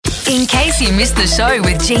In case you missed the show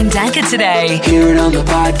with Gene Danker today, Hear it on the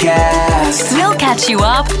podcast. we'll catch you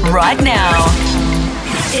up right now.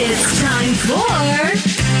 It's time for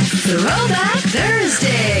Throwback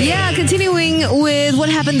Thursday. Yeah, continuing with what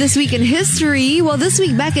happened this week in history. Well, this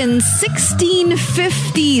week back in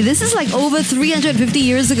 1650, this is like over 350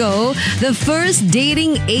 years ago, the first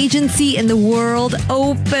dating agency in the world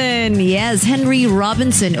opened. Yes, Henry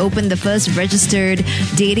Robinson opened the first registered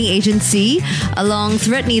dating agency along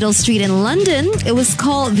Threadneedle Street in London. It was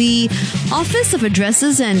called the Office of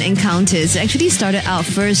Addresses and Encounters. It actually started out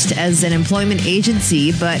first as an employment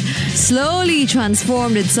agency, but slowly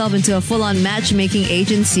transformed itself into a full-on matchmaking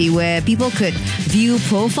agency where people could view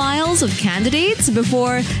profiles of candidates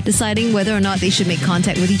before deciding whether or not they should make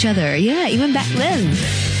contact with each other. Yeah, even back then.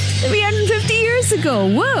 350 years ago.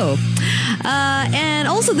 Whoa. And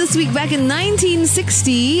also this week, back in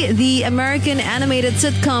 1960, the American animated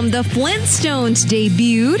sitcom The Flintstones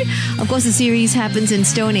debuted. Of course, the series happens in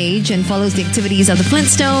Stone Age and follows the activities of the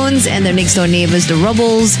Flintstones and their next-door neighbors, the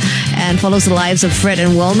Rubbles, and follows the lives of Fred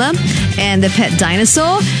and Wilma and the pet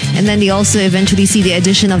dinosaur. And then they also eventually see the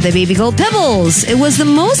addition of their baby girl, Pebbles. It was the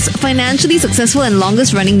most financially successful and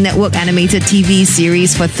longest-running network animated TV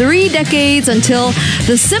series for 3 decades until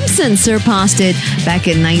The Simpsons surpassed it back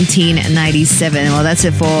in 1997. Well, that's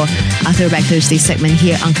it for our Throwback Thursday segment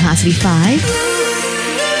here on Class B5.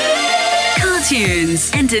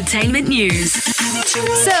 Cartunes, entertainment news.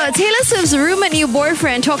 So, Taylor Swift's rumored new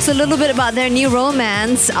boyfriend talks a little bit about their new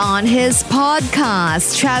romance on his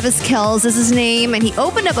podcast. Travis Kells is his name, and he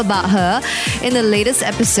opened up about her in the latest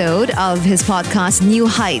episode of his podcast, New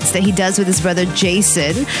Heights, that he does with his brother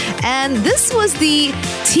Jason. And this was the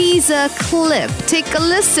teaser clip. Take a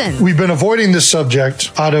listen. We've been avoiding this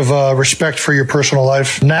subject out of respect for your personal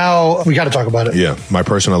life. Now we got to talk about it. Yeah, my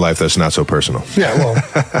personal life, that's not so personal. Yeah, well.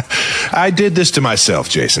 I did this to myself,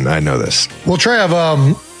 Jason. I know this. Well, Trav,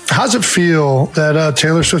 how's it feel that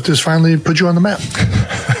Taylor Swift has finally put you on the map?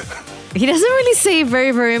 He doesn't really say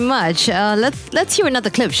very, very much. Let's hear another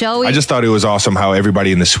clip, shall we? I just thought it was awesome how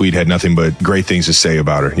everybody in the suite had nothing but great things to say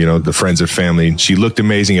about her. You know, the friends and family. She looked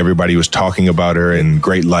amazing. Everybody was talking about her in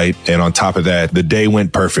great light. And on top of that, the day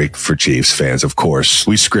went perfect for Chiefs fans, of course.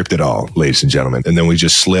 We scripted all, ladies and gentlemen. And then we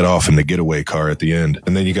just slid off in the getaway car at the end.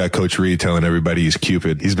 And then you got Coach Reed telling everybody he's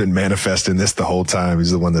Cupid. He's been manifesting this the whole time.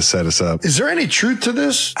 He's the one that set us up. Is there any truth to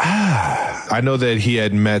this? I know that he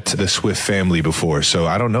had met the Swift family before, so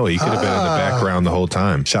I don't know. He could have been in the background the whole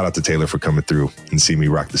time. Shout out to Taylor for coming through and see me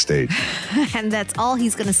rock the stage. And that's all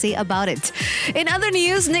he's going to say about it. In other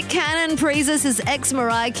news, Nick Cannon praises his ex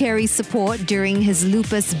Mariah Carey's support during his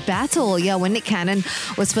lupus battle. Yeah, when Nick Cannon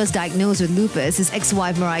was first diagnosed with lupus, his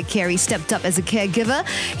ex-wife Mariah Carey stepped up as a caregiver.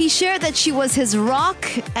 He shared that she was his rock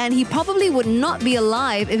and he probably would not be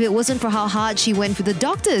alive if it wasn't for how hard she went with the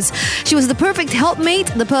doctors. She was the perfect helpmate,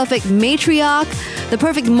 the perfect matriarch, the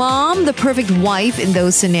perfect mom, the perfect wife in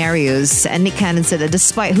those scenarios. And Nick Cannon said that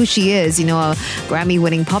despite who she is, you know, a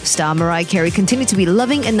Grammy-winning pop star, Mariah Carey continued to be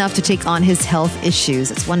loving enough to take on his health issues.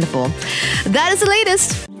 It's wonderful. That is the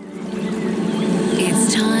latest.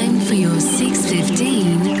 It's time for your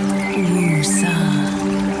 6:15 Woosa.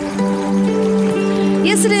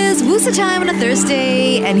 Yes, it is Woosa time on a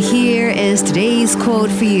Thursday, and here is today's quote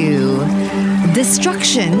for you.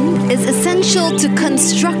 Destruction is essential to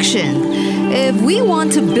construction. If we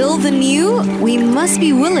want to build the new, we must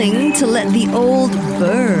be willing to let the old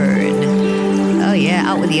burn. Oh yeah,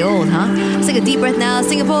 out with the old, huh? Let's take a deep breath now.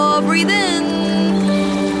 Singapore, breathe in.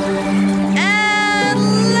 And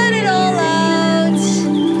let it all out.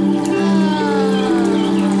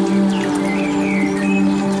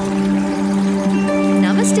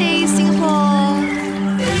 Namaste, Singapore.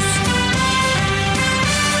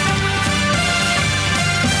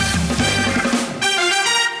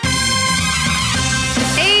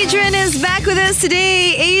 Adrian is back with us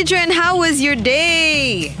today. Adrian, how was your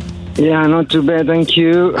day? Yeah, not too bad, thank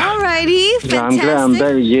you. Alrighty, fantastic. Yeah, I'm glad I'm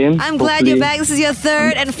back again. I'm glad you're back. This is your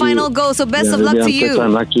third and final go, so best of luck to you.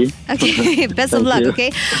 I'm lucky. Okay, best of luck,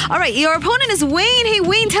 okay? Alright, your opponent is Wayne. Hey,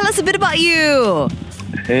 Wayne, tell us a bit about you.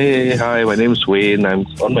 Hey, hi, my name's Wayne. I'm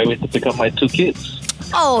on my way to pick up my 2 kids.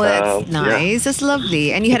 Oh, that's nice. Yeah. That's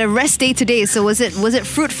lovely. And you had a rest day today, so was it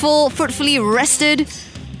fruitfully rested?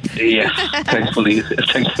 Yeah, thankfully,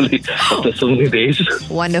 after so many days.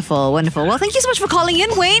 Wonderful, wonderful. Well, thank you so much for calling in,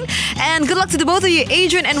 Wayne. And good luck to the both of you,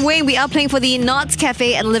 Adrian and Wayne. We are playing for the Knott's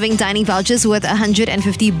Cafe and Living Dining vouchers worth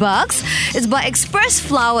 $150. It's by Express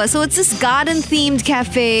Flower. So it's this garden-themed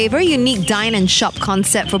cafe, very unique dine and shop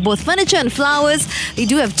concept for both furniture and flowers. They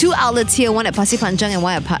do have 2 outlets here, one at Pasir Panjang and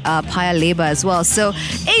one at Paya Lebar as well. So,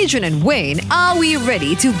 Adrian and Wayne, are we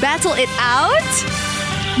ready to battle it out?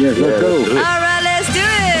 Yes, let's go. All right, let's do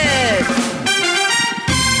it.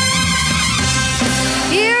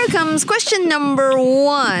 Here comes question number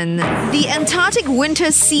 1. The Antarctic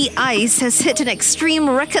winter sea ice has hit an extreme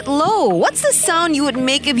record low. What's the sound you would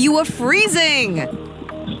make if you were freezing?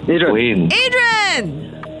 Adrian. Wayne. Adrian!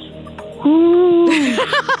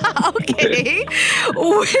 Okay.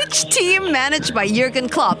 Which team managed by Jurgen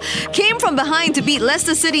Klopp came from behind to beat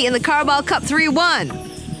Leicester City in the Carabao Cup 3-1?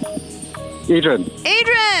 Adrian.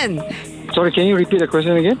 Adrian! Sorry, can you repeat the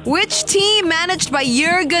question again? Which team managed by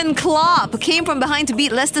Jurgen Klopp came from behind to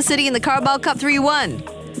beat Leicester City in the Carabao Cup 3-1?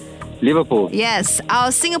 Liverpool. Yes.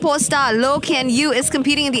 Our Singapore star Loh Kian Yew is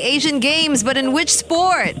competing in the Asian Games, but in which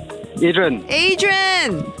sport? Adrian.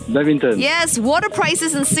 Adrian! Badminton. Yes, water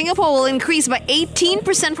prices in Singapore will increase by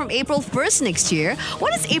 18% from April 1st next year.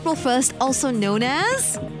 What is April 1st also known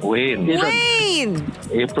as? Wayne. Wayne!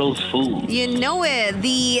 April's Fool. You know it.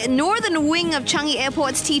 The northern wing of Changi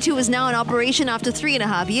Airport's T2 is now in operation after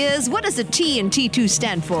 3.5 years. What does the T in T2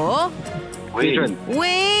 stand for? Wayne.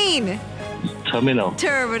 Wayne! Terminal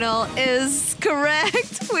is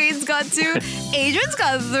correct. Wayne's got 2. Adrian's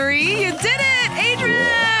got 3. You did it, Adrian!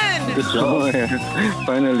 Good job.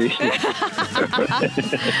 Finally.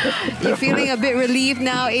 You're feeling a bit relieved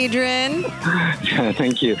now, Adrian? Yeah,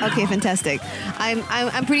 thank you. Okay, fantastic.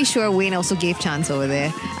 I'm pretty sure Wayne also gave chance over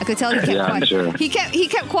there. I could tell he kept quiet. I'm sure. He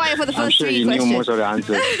kept quiet for the I'm first sure 3 you questions. knew most of the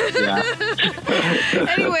answers. Yeah.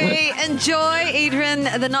 Anyway, enjoy, Adrian,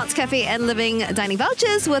 the Knott's Cafe and Living dining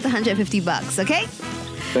vouchers worth $150, okay?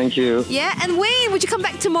 Thank you. Yeah, and Wayne, would you come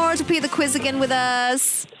back tomorrow to play the quiz again with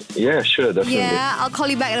us? Yeah, sure, definitely. Yeah, I'll call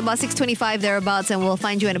you back at about 6:25 thereabouts and we'll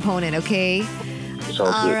find you an opponent, okay? Sounds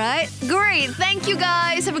All good. right. Great. Thank you,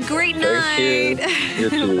 guys. Have a great night. Thank you. You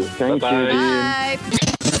too. Thank you. Bye.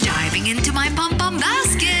 Diving into my pom pom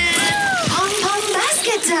basket. Pom pom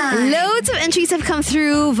basket time. Loads of entries have come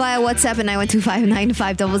through via WhatsApp at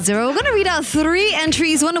 91259500. We're going to read out 3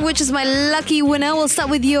 entries, one of which is my lucky winner. We'll start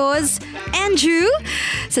with yours. Andrew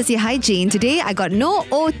says here, hi Jane. Today I got no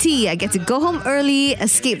OT. I get to go home early,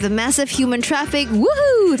 escape the massive human traffic.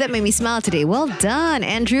 Woohoo! That made me smile today. Well done,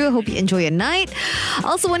 Andrew. Hope you enjoy your night.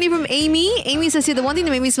 Also, one here from Amy. Amy says here, the one thing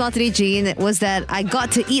that made me smile today, Jane, was that I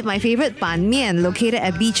got to eat my favorite ban mian located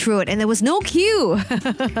at Beach Road and there was no queue.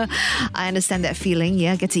 I understand that feeling.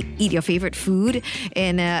 Yeah, get to eat your favorite food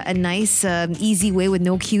in a nice, easy way with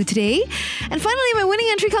no queue today. And finally, my winning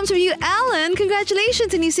entry comes from you, Alan.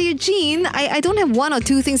 Congratulations. And you say, Eugene, I don't have 1 or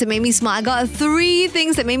 2 things that made me smile. I got 3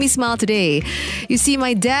 things that made me smile today. You see,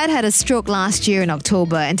 my dad had a stroke last year in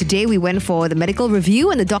October, and today we went for the medical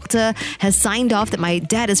review, and the doctor has signed off that my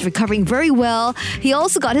dad is recovering very well. He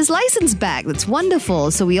also got his license back. That's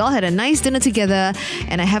wonderful. So we all had a nice dinner together,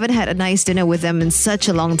 and I haven't had a nice dinner with them in such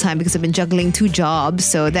a long time because I've been juggling 2 jobs.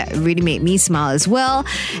 So that really made me smile as well.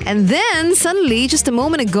 And then suddenly, just a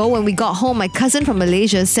moment ago, when we got home, my cousin from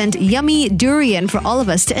Malaysia sent yummy durian for all of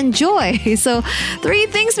us to enjoy. So 3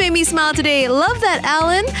 things made me smile today. Love that,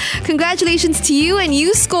 Alan. Congratulations to you, and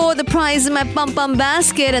you scored the prize in my pum pum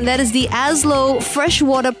basket, and that is the Aslo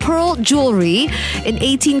freshwater pearl jewelry in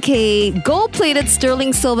 18K gold-plated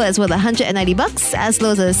sterling silver as well, $190.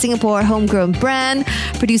 Aslo is a Singapore homegrown brand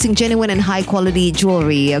producing genuine and high-quality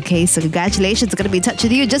jewelry. Okay, so congratulations. I'm going to be in touch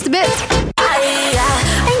with you in just a bit.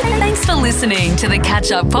 Thanks for listening to the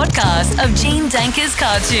Catch Up podcast of Gene Danker's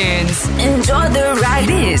Cartunes. Enjoy the ride.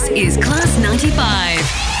 This is Class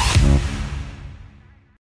 95.